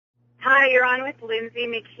Hi, you're on with Lindsay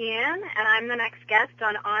McKeon, and I'm the next guest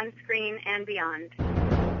on Screen and Beyond.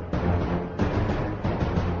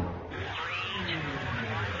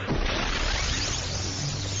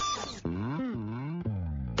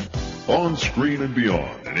 On Screen and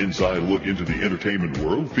Beyond, an inside look into the entertainment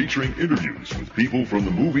world featuring interviews with people from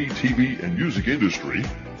the movie, TV, and music industry,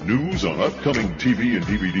 news on upcoming TV and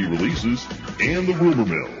DVD releases, and the rumor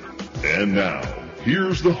mill. And now,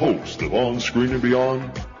 here's the host of On Screen and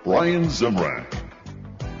Beyond, Brian Zemrak.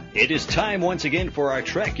 It is time once again for our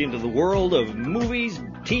trek into the world of movies,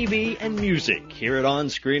 TV, and music here at On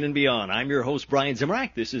Screen and Beyond. I'm your host, Brian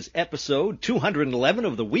Zemrak. This is episode 211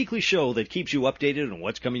 of the weekly show that keeps you updated on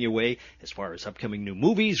what's coming your way as far as upcoming new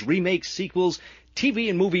movies, remakes, sequels, TV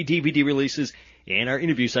and movie DVD releases, and our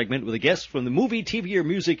interview segment with a guest from the movie, TV, or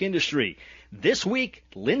music industry. This week,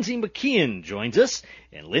 Lindsay McKeon joins us,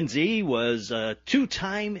 and Lindsay was a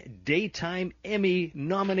two-time Daytime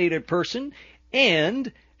Emmy-nominated person,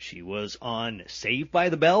 and she was on Saved by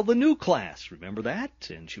the Bell, the new class. Remember that?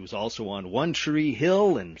 And she was also on One Tree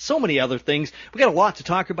Hill and so many other things. We got a lot to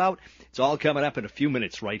talk about. It's all coming up in a few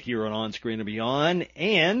minutes right here on Screen and Beyond.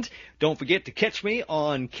 And don't forget to catch me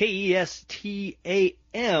on KEST-AM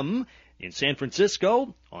in San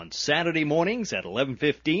Francisco on Saturday mornings at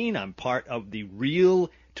 11:15. I'm part of the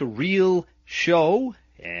Reel to Reel show,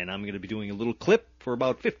 and I'm going to be doing a little clip for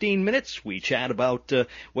about 15 minutes. We chat about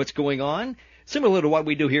what's going on. Similar to what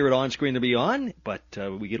we do here at On Screen and Beyond, but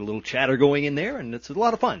we get a little chatter going in there, and it's a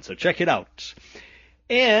lot of fun, so check it out.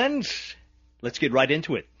 And let's get right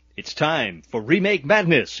into it. It's time for Remake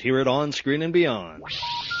Madness here at On Screen and Beyond.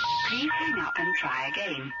 Please hang up and try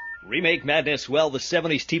again. Remake Madness, well, the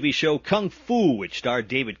 70s TV show Kung Fu, which starred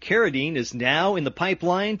David Carradine, is now in the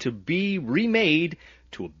pipeline to be remade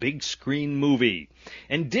to a big screen movie.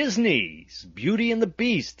 And Disney's Beauty and the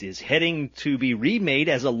Beast is heading to be remade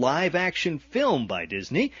as a live-action film by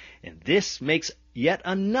Disney, and this makes yet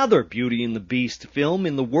another Beauty and the Beast film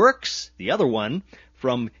in the works, the other one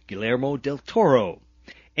from Guillermo del Toro.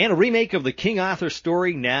 And a remake of the King Arthur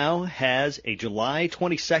story now has a July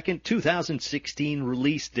 22nd, 2016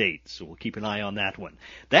 release date, so we'll keep an eye on that one.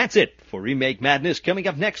 That's it for Remake Madness. Coming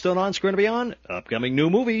up next on Screen and Beyond, upcoming new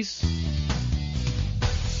movies.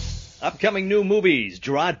 Upcoming new movies.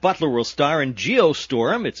 Gerard Butler will star in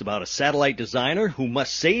Geostorm. It's about a satellite designer who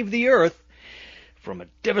must save the Earth from a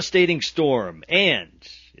devastating storm. And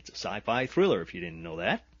it's a sci-fi thriller, if you didn't know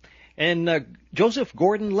that. And Joseph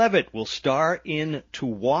Gordon-Levitt will star in To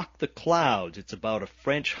Walk the Clouds. It's about a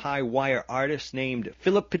French high-wire artist named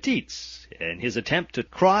Philippe Petits and his attempt to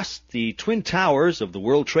cross the Twin Towers of the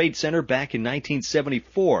World Trade Center back in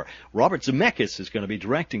 1974. Robert Zemeckis is going to be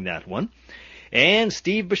directing that one. And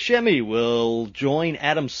Steve Buscemi will join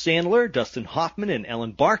Adam Sandler, Dustin Hoffman, and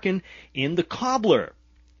Ellen Barkin in The Cobbler.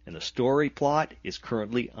 And the story plot is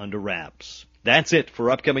currently under wraps. That's it for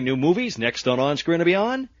upcoming new movies. Next on Screen and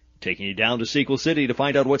Beyond, taking you down to Sequel City to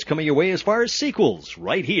find out what's coming your way as far as sequels,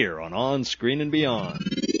 right here on Screen and Beyond.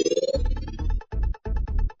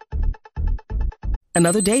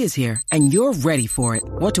 Another day is here, and you're ready for it.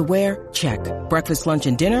 What to wear? Check. Breakfast, lunch,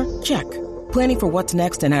 and dinner? Check. Planning for what's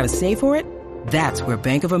next and how to save for it? That's where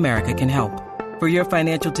Bank of America can help. For your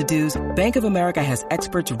financial to-dos, Bank of America has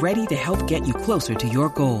experts ready to help get you closer to your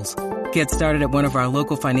goals. Get started at one of our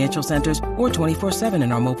local financial centers or 24/7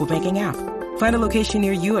 in our mobile banking app. Find a location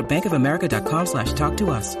near you at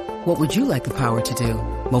bankofamerica.com/talktous. What would you like the power to do?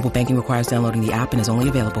 Mobile banking requires downloading the app and is only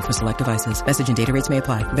available for select devices. Message and data rates may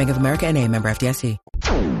apply. Bank of America N.A., member FDIC.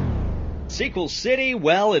 Sequel City,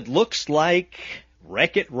 well, it looks like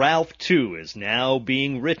Wreck-It Ralph 2 is now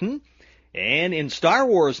being written. And in Star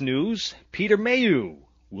Wars news, Peter Mayhew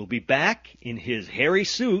will be back in his hairy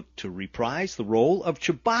suit to reprise the role of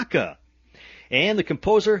Chewbacca. And the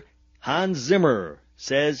composer Hans Zimmer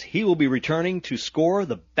says he will be returning to score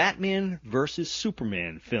the Batman vs.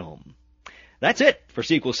 Superman film. That's it for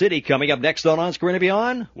Sequel City. Coming up next on Screen and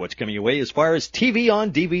Beyond, what's coming your way as far as TV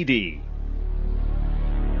on DVD.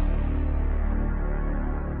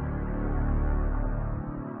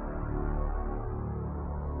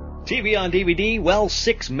 TV on DVD, well,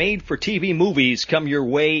 6 made-for-TV movies come your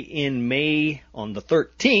way in May on the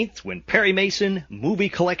 13th when Perry Mason Movie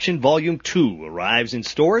Collection Volume 2 arrives in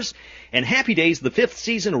stores, and Happy Days, the 5th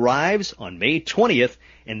season, arrives on May 20th,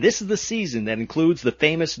 and this is the season that includes the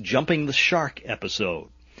famous Jumping the Shark episode.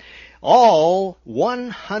 All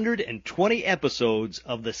 120 episodes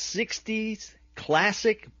of the 60s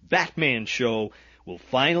classic Batman show will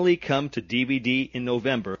finally come to DVD in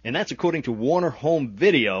November, and that's according to Warner Home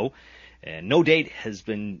Video, and no date has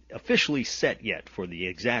been officially set yet for the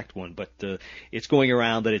exact one, but it's going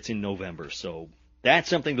around that it's in November, so That's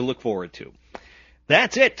something to look forward to.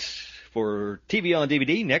 That's it for TV on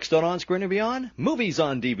DVD. Next on Screen and Beyond, movies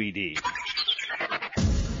on DVD.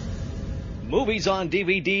 Movies on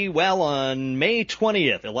DVD. Well, on May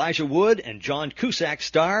 20th, Elijah Wood and John Cusack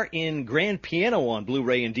star in Grand Piano on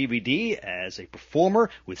Blu-ray and DVD as a performer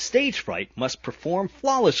with stage fright must perform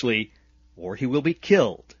flawlessly or he will be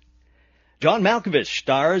killed. John Malkovich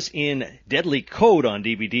stars in Deadly Code on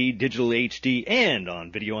DVD, digital HD, and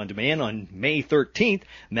on video on demand on May 13th.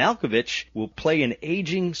 Malkovich will play an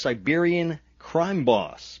aging Siberian crime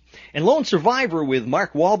boss. And Lone Survivor with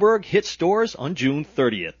Mark Wahlberg hits stores on June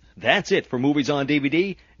 30th. That's it for movies on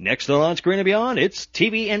DVD. Next on Screen and Beyond, it's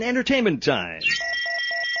TV and entertainment time.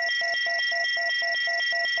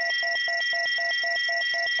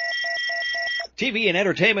 TV and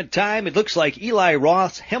entertainment time. It looks like Eli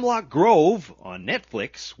Roth's Hemlock Grove on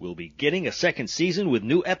Netflix will be getting a second season with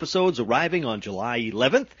new episodes arriving on July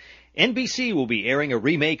 11th. NBC will be airing a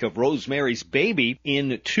remake of Rosemary's Baby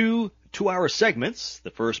in two-hour segments. The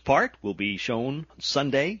first part will be shown on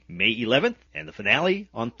Sunday, May 11th, and the finale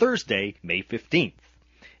on Thursday, May 15th.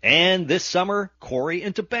 And this summer, Cory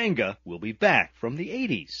and Topanga will be back from the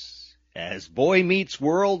 80s. As Boy Meets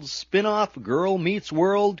World spin-off Girl Meets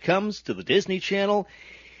World comes to the Disney Channel,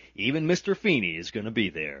 even Mr. Feeney is going to be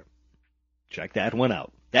there. Check that one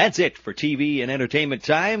out. That's it for TV and entertainment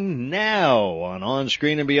time. Now, on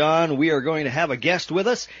Screen and Beyond, we are going to have a guest with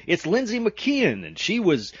us. It's Lindsay McKeon, and she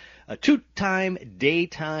was a two-time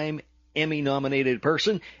Daytime Emmy-nominated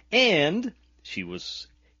person, and she was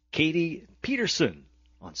Katie Peterson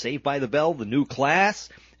on Saved by the Bell, The New Class,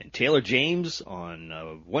 and Taylor James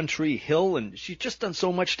on One Tree Hill, and she's just done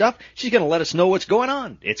so much stuff. She's going to let us know what's going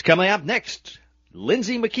on. It's coming up next.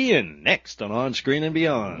 Lindsay McKeon, next on Screen and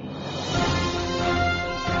Beyond.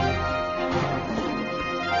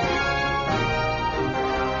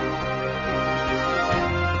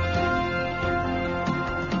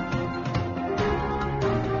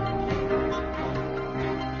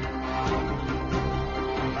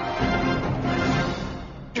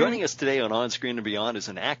 Joining us today on Screen and Beyond is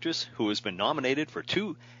an actress who has been nominated for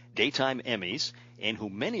 2 Daytime Emmys and who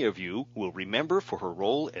many of you will remember for her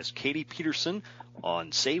role as Katie Peterson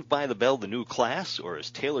on Saved by the Bell, The New Class, or as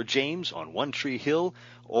Taylor James on One Tree Hill,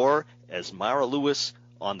 or as Mara Lewis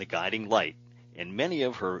on The Guiding Light, and many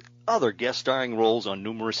of her other guest starring roles on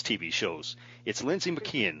numerous TV shows. It's Lindsay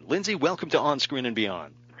McKeon. Lindsay, welcome to On Screen and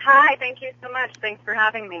Beyond. Hi, thank you so much. Thanks for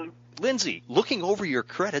having me. Lindsay, looking over your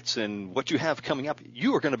credits and what you have coming up,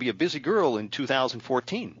 you are going to be a busy girl in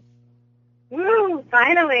 2014. Woo,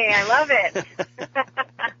 finally. I love it.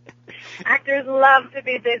 Actors love to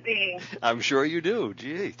be busy. I'm sure you do.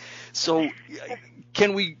 Gee. So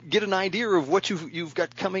can we get an idea of what you've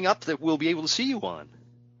got coming up that we'll be able to see you on?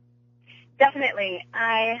 Definitely.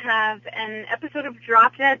 I have an episode of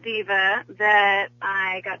Drop Dead Diva that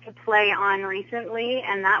I got to play on recently,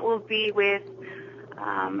 and that will be with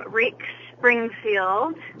Rick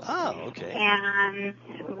Springfield. Oh, okay. And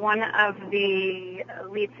one of the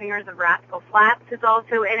lead singers of Rascal Flatts is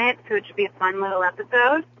also in it, so it should be a fun little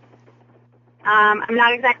episode. I'm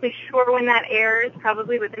not exactly sure when that airs,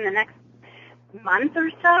 probably within the next month or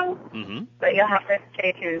so, but you'll have to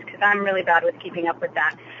stay tuned because I'm really bad with keeping up with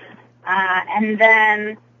that. And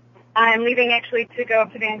then I'm leaving actually to go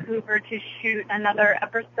up to Vancouver to shoot another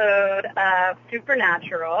episode of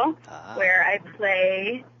Supernatural, where I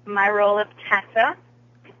play my role of Tessa,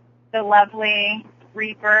 the lovely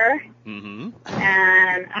Reaper. And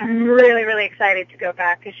I'm really, really excited to go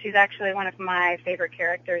back because she's actually one of my favorite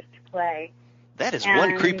characters to play. That is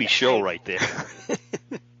one creepy show right there.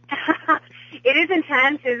 It is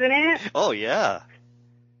intense, isn't it? Oh, yeah.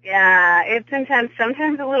 Yeah, it's intense.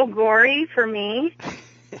 Sometimes a little gory for me.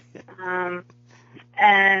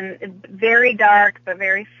 And very dark, but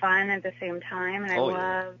very fun at the same time. And I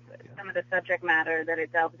love some of the subject matter that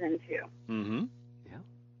it delves into.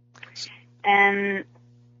 And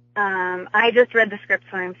I just read the script,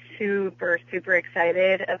 so I'm super, super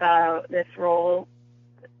excited about this role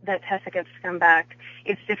that Tessa gets to come back.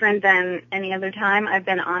 It's different than any other time I've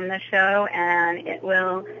been on the show, and it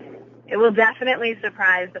will definitely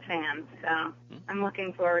surprise the fans. So I'm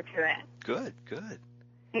looking forward to it. Good, good.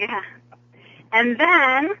 Yeah. And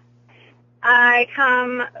then I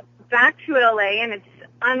come back to LA, and it's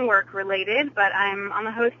unwork related, but I'm on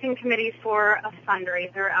the hosting committee for a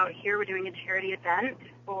fundraiser out here. We're doing a charity event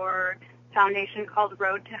for a foundation called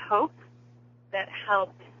Road to Hope that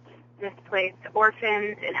helps displaced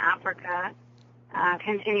orphans in Africa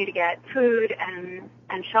continue to get food and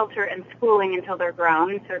shelter and schooling until they're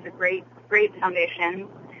grown. So it's a great, great foundation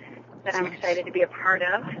that I'm excited to be a part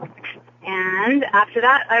of. And after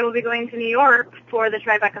that, I will be going to New York for the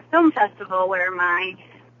Tribeca Film Festival, where my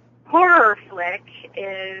horror flick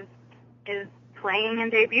is playing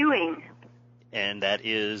and debuting. And that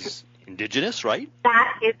is Indigenous, right?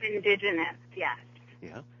 That is Indigenous, yes.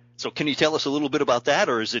 Yeah. So can you tell us a little bit about that,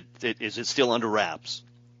 or is it still under wraps?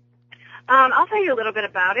 I'll tell you a little bit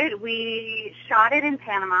about it. We shot it in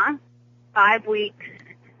Panama, 5 weeks,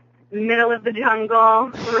 middle of the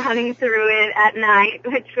jungle, running through it at night,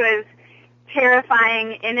 which was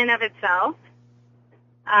terrifying in and of itself.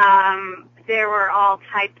 There were all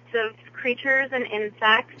types of creatures and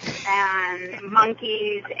insects and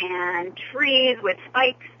monkeys and trees with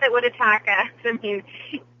spikes that would attack us. I mean,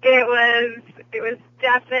 it was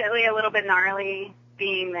definitely a little bit gnarly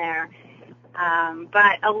being there.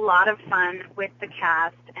 But a lot of fun with the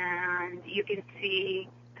cast, and you can see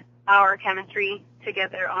our chemistry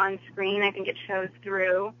together on screen. I think it shows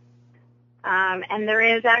through. And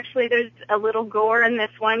there's a little gore in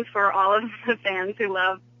this one for all of the fans who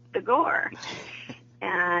love the gore.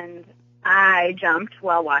 And I jumped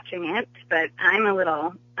while watching it, but I'm a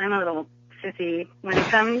little sissy when it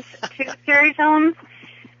comes to scary films.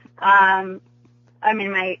 I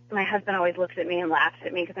mean, my husband always looks at me and laughs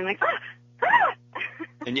at me because I'm like, ah!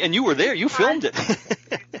 And you were there. You filmed it.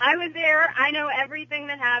 I was there. I know everything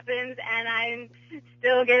that happens, and I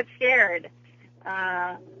still get scared.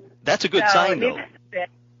 That's a good sign, though.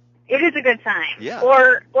 It is a good sign. Yeah.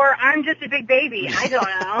 Or I'm just a big baby. I don't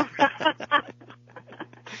know.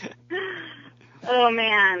 Oh,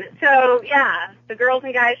 man. So, yeah, the girls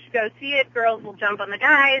and guys should go see it. Girls will jump on the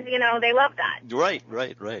guys. You know, they love that. Right.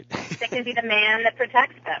 They can be the man that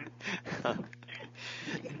protects them.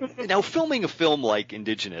 Now, filming a film like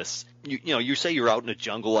Indigenous, you say you're out in a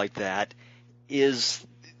jungle like that. Do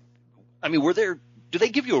they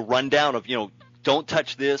give you a rundown of, don't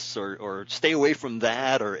touch this or stay away from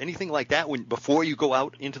that or anything like that before you go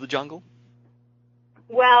out into the jungle?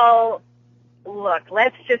 Well, look,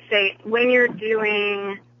 let's just say when you're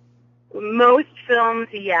doing most films,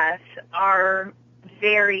 yes, are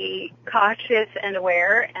very cautious and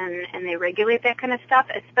aware, and they regulate that kind of stuff,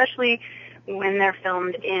 especially when they're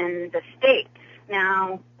filmed in the States.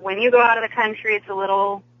 Now, when you go out of the country, it's a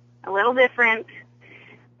little different.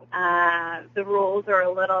 The rules are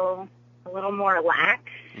a little more lax,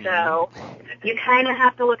 so you kind of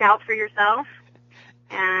have to look out for yourself.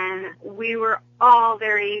 And we were all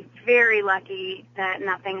very, very lucky that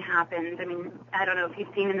nothing happened. I mean, I don't know if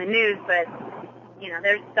you've seen in the news, but,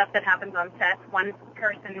 there's stuff that happens on set. One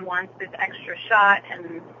person wants this extra shot,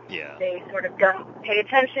 and they sort of don't pay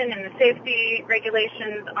attention, and the safety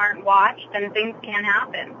regulations aren't watched, and things can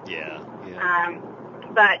happen. Yeah.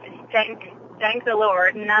 But thank the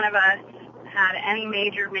Lord, none of us had any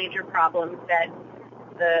major problems that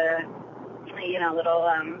the, little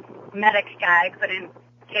medic guy couldn't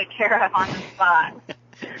take care of on the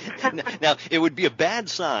spot. Now, it would be a bad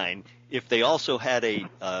sign if they also had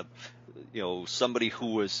somebody who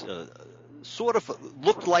was sort of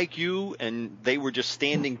looked like you, and they were just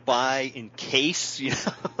standing by in case,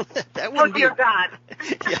 that wouldn't be. Oh, dear God.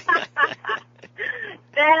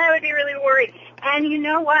 Then I would be really worried. And you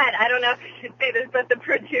know what? I don't know if I should say this, but the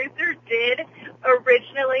producer did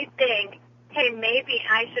originally think, hey, maybe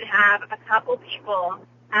I should have a couple people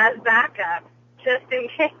as backup just in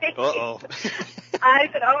case. Uh-oh. I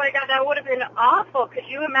said, oh, my God, that would have been awful. Could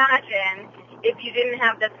you imagine if you didn't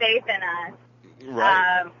have the faith in us?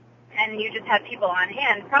 Right. And you just had people on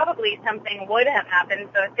hand? Probably something would have happened.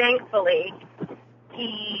 So thankfully,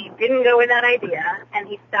 he didn't go with that idea, and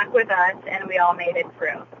he stuck with us, and we all made it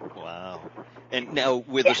through. Wow. And now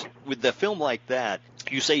with the film like that,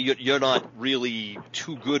 you say you're not really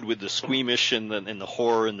too good with the squeamish and the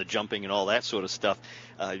horror and the jumping and all that sort of stuff,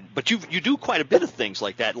 but you do quite a bit of things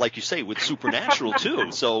like that, like you say, with Supernatural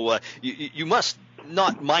too. So you must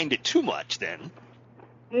not mind it too much then.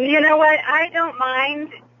 You know what? I don't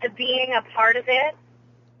mind being a part of it,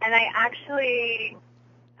 and I actually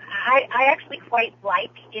quite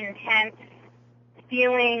like intense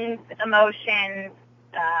feelings, emotions,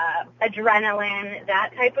 adrenaline,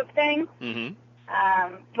 that type of thing. Mm-hmm.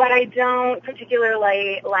 But I don't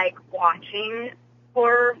particularly like watching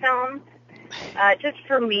horror films. Just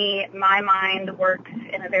for me, my mind works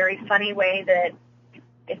in a very funny way that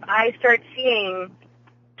if I start seeing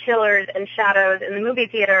killers and shadows in the movie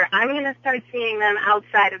theater, I'm going to start seeing them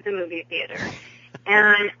outside of the movie theater.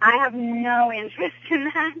 And I have no interest in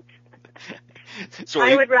that. So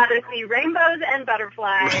I would rather see rainbows and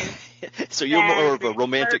butterflies. So you're more of a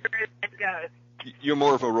romantic. And ghosts. You're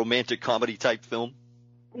more of a romantic comedy type film.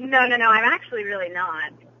 No. I'm actually really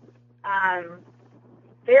not.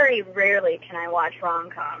 Very rarely can I watch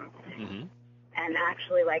rom-com. Mm-hmm. and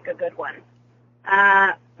actually like a good one.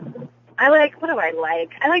 What do I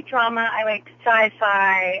like? I like drama. I like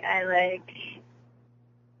sci-fi. I like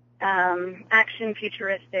action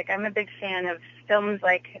futuristic. I'm a big fan of films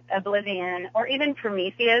like Oblivion or even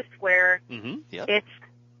Prometheus, where Mm-hmm. Yeah.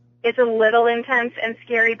 it's a little intense and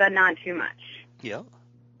scary, but not too much. Yeah.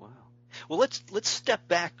 Wow. Well, let's step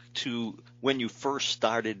back to when you first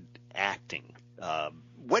started acting.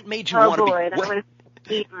 What made you want to be? That was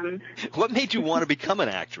Ethan. What made you want to become an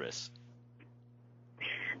actress?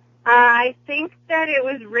 I think that it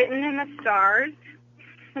was written in the stars.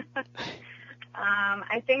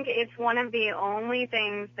 I think it's one of the only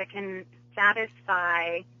things that can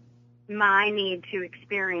satisfy my need to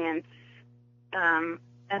experience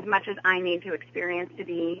as much as I need to experience to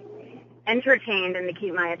be entertained and to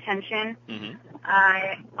keep my attention. Mm-hmm.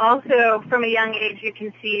 I also, from a young age, you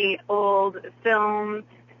can see old films,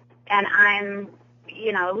 and I'm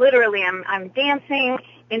dancing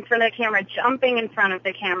in front of the camera, jumping in front of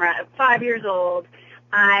the camera at 5 years old.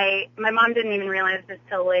 My mom didn't even realize this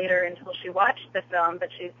till later, until she watched the film, but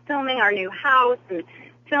she's filming our new house and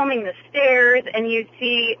filming the stairs, and you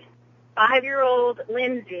see 5-year-old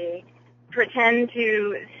Lindsay pretend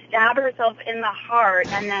to stab herself in the heart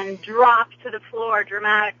and then drop to the floor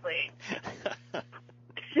dramatically.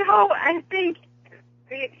 So I think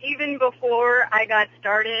even before I got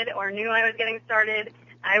started or knew I was getting started,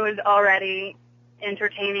 I was already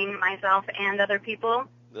entertaining myself and other people.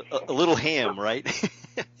 A little ham, right?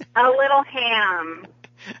 A little ham.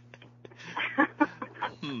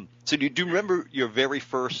 So do you remember your very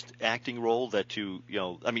first acting role that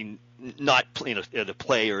not in a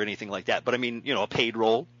play or anything like that, but a paid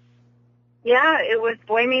role? Yeah, it was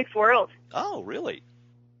Boy Meets World. Oh, really?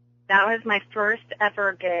 That was my first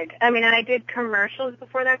ever gig. I did commercials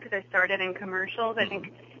before that because I started in commercials. I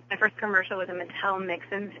think my first commercial was a Mattel Mix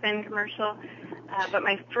and Spin commercial. But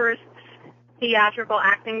my first theatrical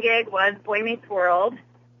acting gig was Boy Meets World.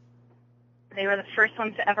 They were the first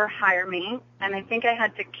ones to ever hire me, and I think I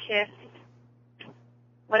had to kiss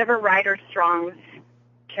whatever Ryder Strong's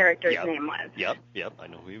character's name was. Yep, I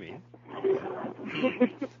know who you mean.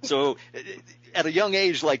 So, at a young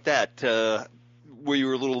age like that, were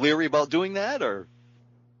you a little leery about doing that, or?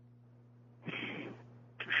 I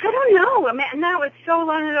don't know. That was so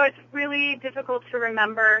long ago, it's really difficult to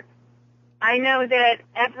remember. I know that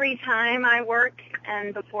every time I work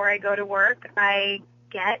and before I go to work, I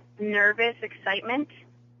get nervous excitement,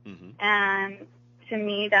 and to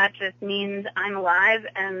me that just means I'm alive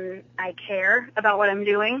and I care about what I'm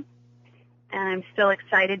doing, and I'm still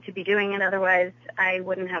excited to be doing it. Otherwise, I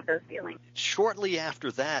wouldn't have those feelings. Shortly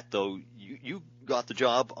after that, though, you got the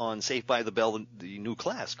job on Saved by the Bell, the new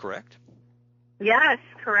class, correct? Yes,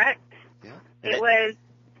 correct. Yeah.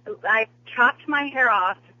 I chopped my hair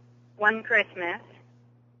off one Christmas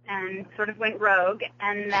and sort of went rogue,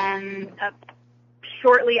 and then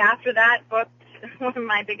shortly after that, booked one of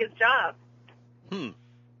my biggest jobs.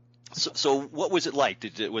 So what was it like?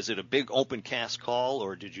 Was it a big open cast call,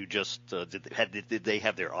 or did you just did they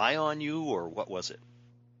have their eye on you, or what was it?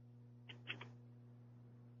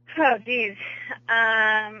 Oh, geez.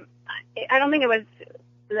 I don't think it was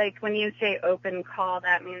like when you say open call,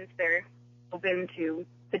 that means they're open to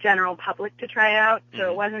the general public to try out. So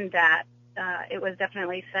it wasn't that. It was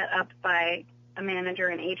definitely set up by a manager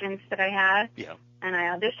and agents that I had. Yeah. And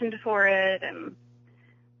I auditioned for it and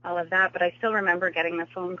all of that, but I still remember getting the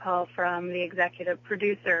phone call from the executive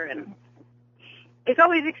producer, and it's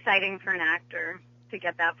always exciting for an actor to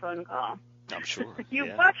get that phone call. I'm sure.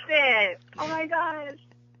 You watched it! Oh my gosh!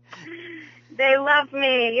 They love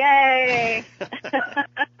me! Yay!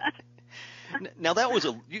 Now that was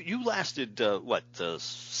you lasted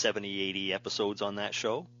 70, 80 episodes on that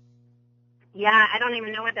show? Yeah, I don't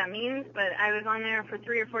even know what that means, but I was on there for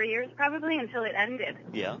 3 or 4 years probably until it ended.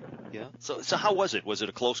 Yeah. So how was it? Was it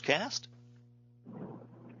a close cast?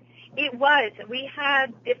 It was. We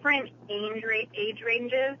had different age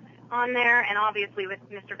ranges on there, and obviously with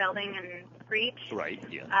Mr. Belding and Screech. Right,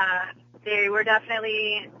 yeah. They were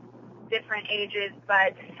definitely different ages,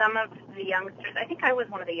 but some of the youngsters, I think I was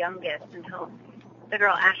one of the youngest until the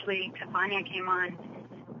girl Ashley Tefania came on.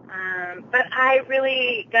 But I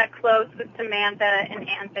really got close with Samantha and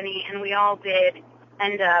Anthony, and we all did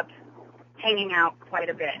end up hanging out quite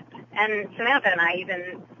a bit. And Samantha and I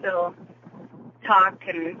even still talk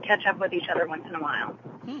and catch up with each other once in a while.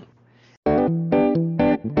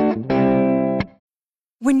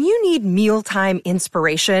 When you need mealtime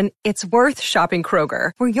inspiration, it's worth shopping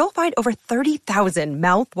Kroger, where you'll find over 30,000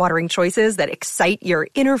 mouth-watering choices that excite your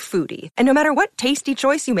inner foodie. And no matter what tasty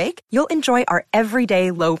choice you make, you'll enjoy our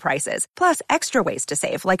everyday low prices, plus extra ways to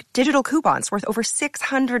save, like digital coupons worth over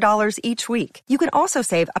 $600 each week. You can also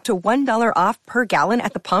save up to $1 off per gallon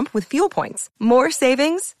at the pump with fuel points. More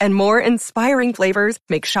savings and more inspiring flavors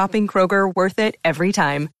make shopping Kroger worth it every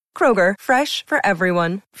time. Kroger, fresh for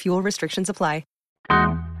everyone. Fuel restrictions apply.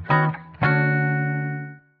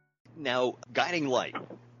 Now, Guiding Light.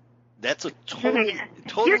 That's a totally...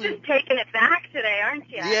 You're just taking it back today, aren't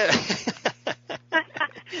you? Yeah.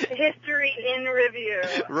 History in review.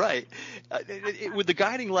 Right. With the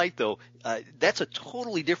Guiding Light, though, that's a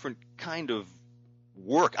totally different kind of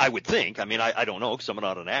work, I would think. I mean, I don't know because I'm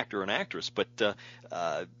not an actor or an actress, but,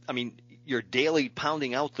 I mean, you're daily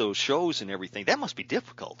pounding out those shows and everything. That must be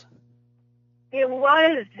difficult. It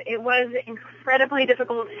was incredibly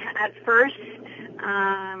difficult at first.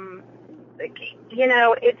 You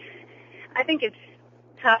know, I think it's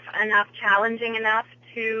tough enough, challenging enough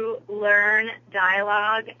to learn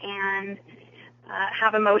dialogue and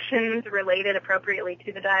have emotions related appropriately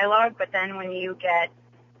to the dialogue. But then when you get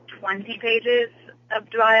 20 pages of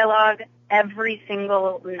dialogue every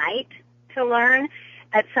single night to learn,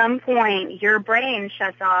 at some point your brain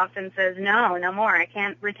shuts off and says, no more. I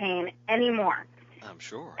can't retain any more. I'm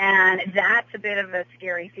sure. And that's a bit of a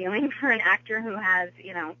scary feeling for an actor who has,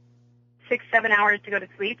 6-7 hours to go to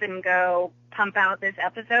sleep and go pump out this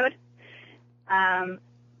episode.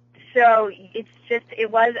 So it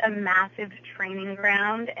was a massive training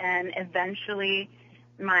ground, and eventually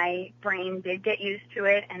my brain did get used to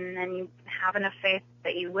it, and then you have enough faith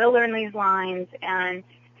that you will learn these lines, and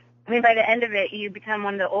I mean, by the end of it, you become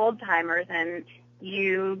one of the old-timers, and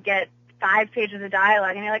you get 5 pages of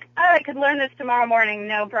dialogue, and you're like, oh, I could learn this tomorrow morning,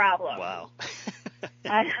 no problem. Wow.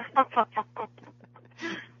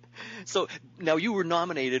 So, now you were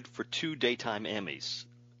nominated for 2 Daytime Emmys.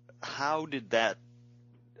 How did that,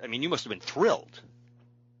 I mean, you must have been thrilled.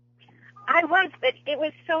 I was, but it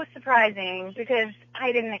was so surprising because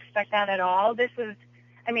I didn't expect that at all. This was,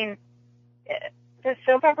 I mean, the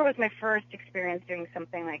soap opera was my first experience doing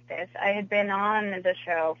something like this. I had been on the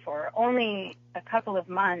show for only a couple of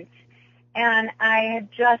months, and I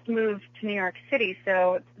had just moved to New York City,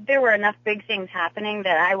 so there were enough big things happening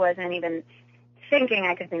that I wasn't even thinking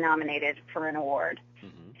I could be nominated for an award.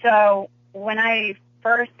 Mm-hmm. So when I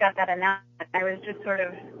first got that announcement, I was just sort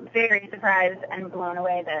of very surprised and blown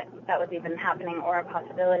away that that was even happening or a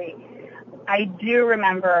possibility. I do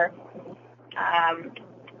remember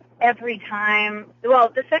every time, well,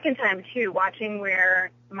 the second time too, watching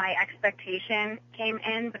where my expectation came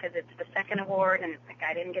in because it's the second award and it's like,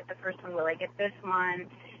 I didn't get the first one, will I get this one?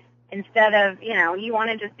 Instead of, you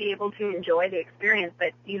want to just be able to enjoy the experience,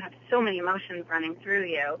 but you have so many emotions running through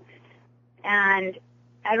you. And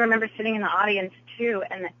I remember sitting in the audience too,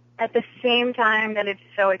 and at the same time that it's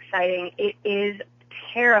so exciting, it is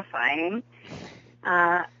terrifying.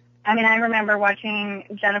 I mean, I remember watching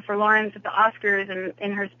Jennifer Lawrence at the Oscars and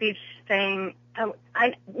in her speech saying,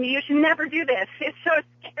 you should never do this. It's so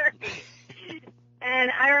scary.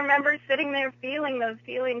 And I remember sitting there feeling those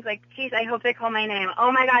feelings like, geez, I hope they call my name.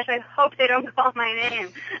 Oh, my gosh, I hope they don't call my name.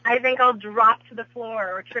 I think I'll drop to the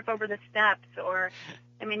floor or trip over the steps. Or,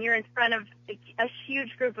 I mean, you're in front of a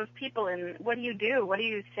huge group of people, and what do you do? What do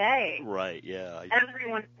you say? Right, yeah.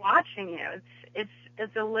 Everyone's watching you.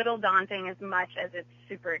 It's a little daunting as much as it's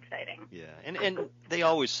super exciting. Yeah, and they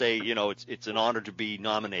always say, it's an honor to be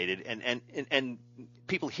nominated, and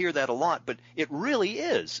people hear that a lot, but it really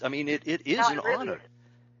is. I mean, it is an honor. Is.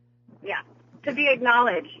 Yeah, to be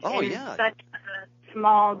acknowledged in such a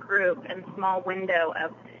small group and small window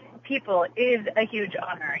of people is a huge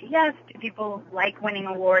honor. Yes, do people like winning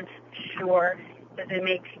awards? Sure. Does it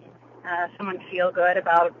make someone feel good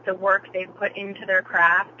about the work they've put into their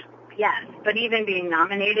craft? Yes, but even being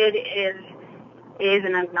nominated is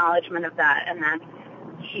an acknowledgement of that, and that's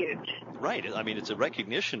huge. Right. I mean, it's a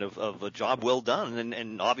recognition of a job well done,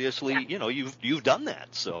 and obviously, you've done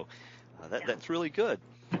that, so that's really good.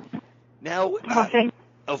 Now,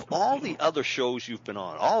 of all the other shows you've been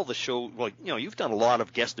on, all the shows, well, you've done a lot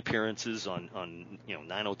of guest appearances on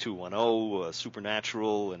 90210,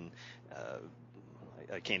 Supernatural, and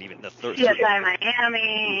I can't even, the third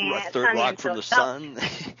Miami, Third Rock from the Sun.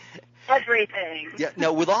 Everything. Yeah.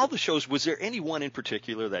 Now, with all the shows, was there any one in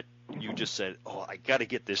particular that you just said, "Oh, I got to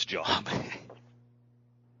get this job"?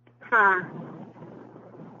 I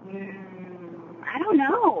don't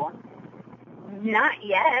know. Not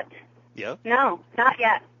yet. Yeah. No, not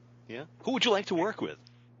yet. Yeah. Who would you like to work with?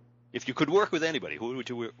 If you could work with anybody, who would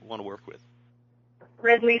you want to work with?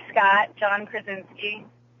 Ridley Scott, John Krasinski.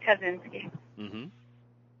 Mm-hmm.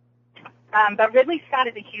 But Ridley Scott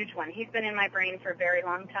is a huge one. He's been in my brain for a very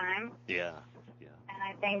long time. Yeah. And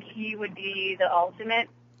I think he would be the ultimate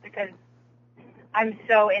because I'm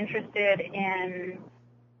so interested in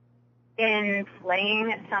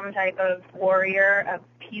playing some type of warrior, a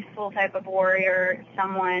peaceful type of warrior,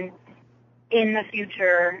 someone in the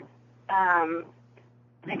future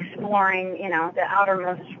exploring, the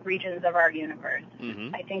outermost regions of our universe.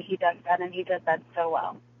 Mm-hmm. I think he does that, and he does that so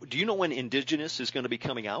well. Do you know when Indigenous is going to be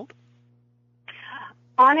coming out?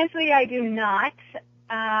 Honestly, I do not.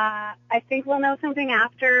 I think we'll know something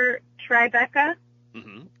after Tribeca,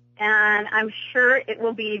 Mm-hmm. and I'm sure it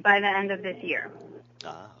will be by the end of this year.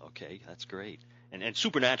 Okay, that's great. And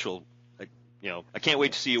Supernatural, I can't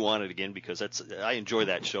wait to see you on it again because I enjoy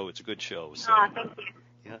that show. It's a good show. So. Thank you.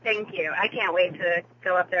 Yeah. Thank you. I can't wait to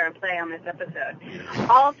go up there and play on this episode. Yeah.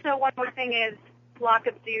 Also, one more thing is Flock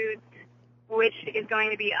of Dudes, which is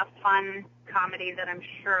going to be a fun comedy that I'm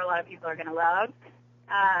sure a lot of people are going to love.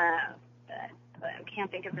 I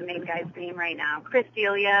can't think of the main guy's name right now. Chris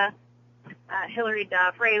D'Elia, Hilary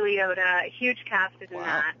Duff, Ray Liotta, a huge cast is in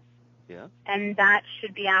that. Yeah. And that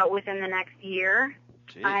should be out within the next year.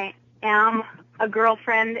 Jeez. I am a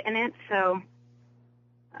girlfriend in it, so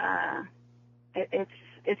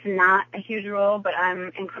it's not a huge role, but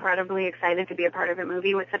I'm incredibly excited to be a part of a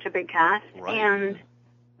movie with such a big cast and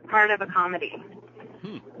part of a comedy.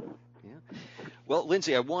 Yeah. Well,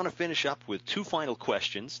 Lindsay, I want to finish up with two final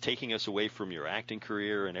questions, taking us away from your acting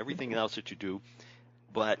career and everything else that you do.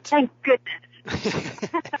 But thank goodness.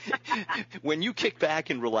 When you kick back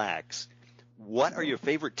and relax, what are your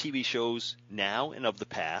favorite TV shows now and of the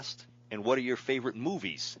past? And what are your favorite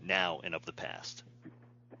movies now and of the past?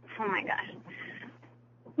 Oh, my gosh.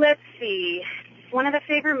 Let's see. One of the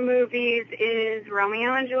favorite movies is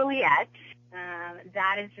Romeo and Juliet.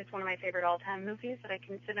 That is just one of my favorite all-time movies that I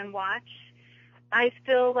can sit and watch. I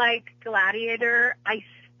still like Gladiator. I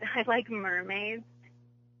like Mermaids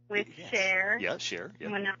with Cher. Yeah, Cher.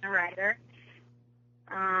 Yeah. Winona Ryder.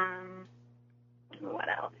 What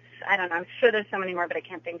else? I don't know. I'm sure there's so many more, but I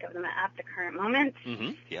can't think of them at the current moment.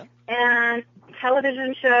 Mm-hmm. Yeah. And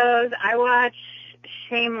television shows, I watch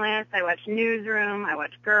Shameless. I watch Newsroom. I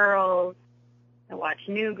watch Girls. I watch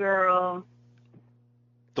New Girl.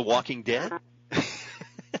 The Walking Dead?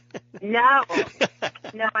 No.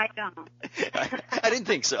 No, I don't. I didn't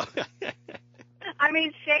think so. I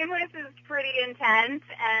mean, Shameless is pretty intense,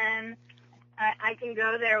 and I can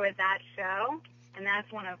go there with that show, and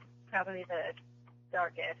that's one of probably the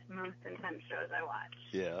darkest, most intense shows I watch.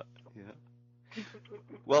 Yeah.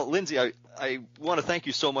 Well, Lindsay, I want to thank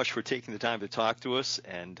you so much for taking the time to talk to us,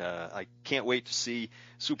 and I can't wait to see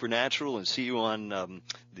Supernatural and see you on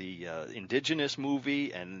the Indigenous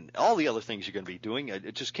movie and all the other things you're going to be doing. I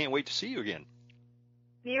just can't wait to see you again.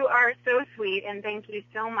 You are so sweet, and thank you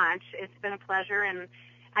so much. It's been a pleasure, and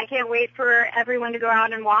I can't wait for everyone to go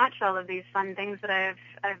out and watch all of these fun things that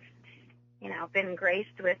I've been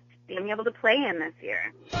graced with being able to play in this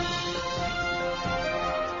year.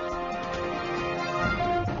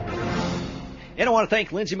 And I want to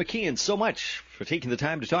thank Lindsay McKeon so much for taking the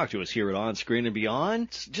time to talk to us here at On Screen and Beyond.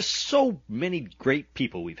 It's just so many great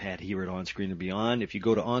people we've had here at On Screen and Beyond. If you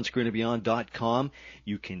go to onscreenandbeyond.com,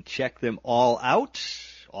 you can check them all out.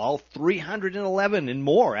 All 311 and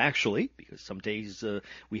more, actually, because some days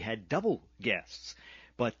we had double guests.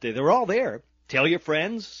 But they're all there. Tell your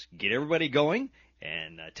friends, get everybody going,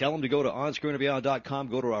 and tell them to go to onscreenandbeyond.com,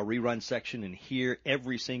 go to our rerun section, and hear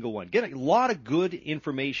every single one. Get a lot of good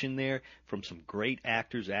information there from some great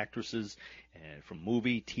actors, actresses, from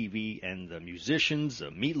movie, TV, and the musicians.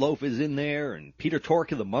 Meatloaf is in there, and Peter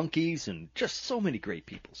Tork of the Monkees, and just so many great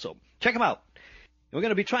people. So check them out. We're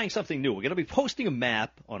going to be trying something new. We're going to be posting a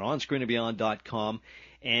map on onscreenandbeyond.com,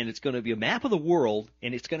 and it's going to be a map of the world,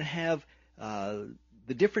 and it's going to have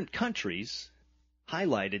the different countries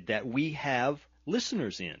highlighted that we have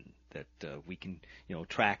listeners in, that we can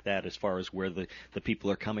track that as far as where the people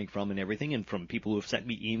are coming from and everything, and from people who have sent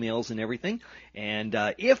me emails and everything. And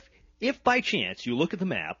if by chance you look at the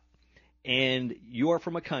map and you are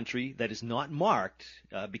from a country that is not marked,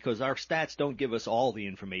 because our stats don't give us all the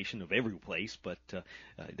information of every place, but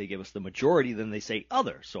they give us the majority, then they say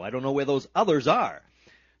other. So I don't know where those others are.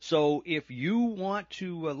 So if you want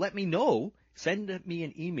to let me know, send me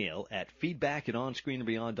an email at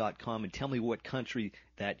feedback@onscreenandbeyond.com and tell me what country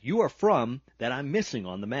that you are from that I'm missing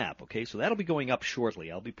on the map. Okay, so that'll be going up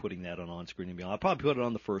shortly. I'll be putting that on Screen and Beyond. I'll probably put it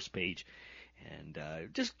on the first page, and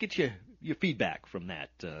just get your feedback from that.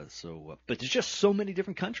 But there's just so many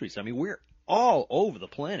different countries. I mean, we're all over the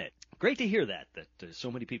planet. great to hear that so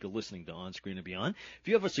many people listening to On Screen and Beyond. If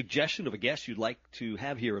you have a suggestion of a guest you'd like to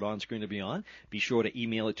have here at On Screen and Beyond, be sure to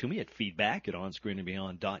email it to me at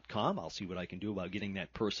feedback@onscreenandbeyond.com. I'll see what I can do about getting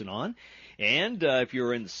that person on. And if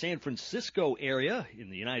you're in the San Francisco area in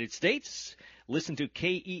the United States, listen to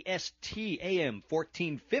KEST AM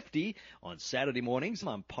 1450 on Saturday mornings.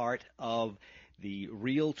 I'm part of the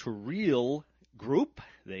Reel to Reel group.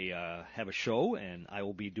 They have a show, and I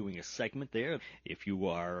will be doing a segment there. If you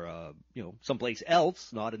are, someplace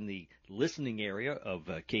else, not in the listening area of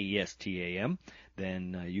KEST AM,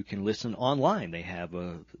 then you can listen online. They have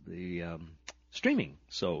the streaming,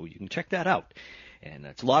 so you can check that out. And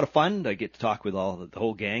it's a lot of fun. I get to talk with the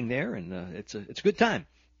whole gang there, and it's a good time.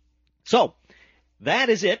 So, that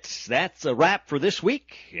is it. That's a wrap for this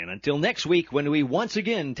week. And until next week, when we once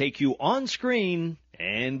again take you on screen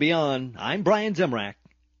and beyond, I'm Brian Zemrak.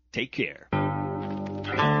 Take care.